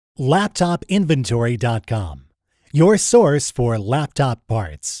LaptopInventory.com, your source for laptop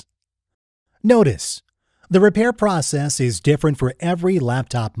parts. Notice, the repair process is different for every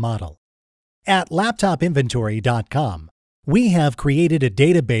laptop model. At LaptopInventory.com, we have created a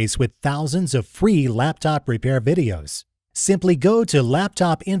database with thousands of free laptop repair videos. Simply go to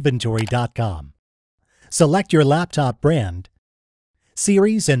LaptopInventory.com. Select your laptop brand,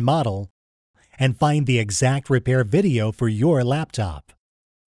 series and model, and find the exact repair video for your laptop.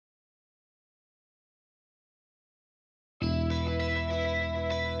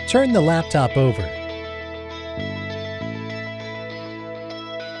 Turn the laptop over.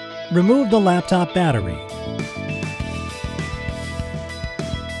 Remove the laptop battery.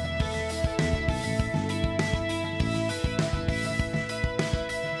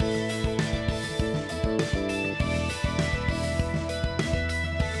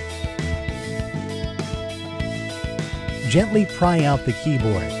 Gently pry out the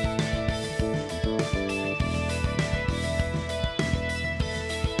keyboard.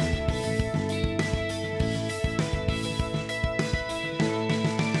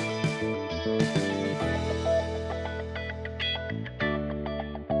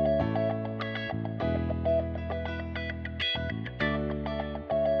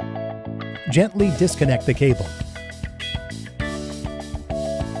 Gently disconnect the cable.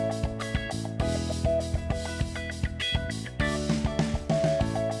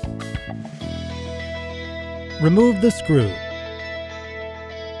 Remove the screw.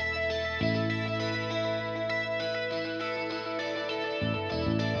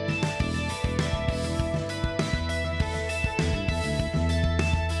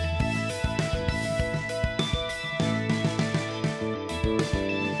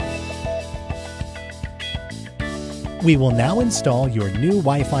 We will now install your new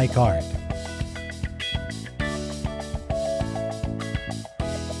Wi-Fi card.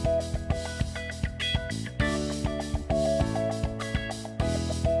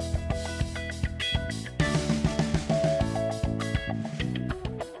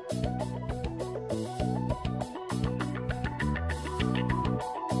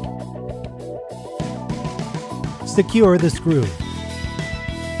 Secure the screw.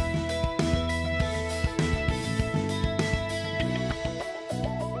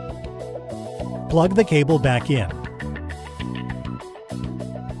 Plug the cable back in.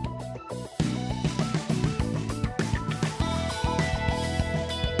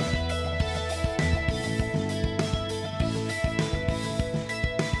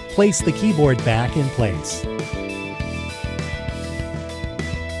 Place the keyboard back in place.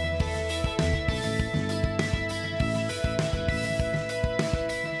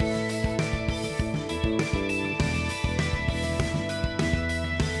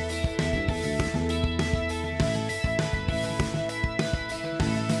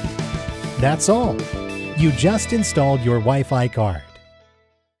 That's all. You just installed your Wi-Fi card.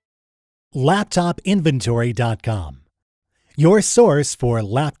 LaptopInventory.com, your source for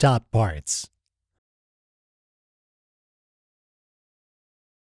laptop parts.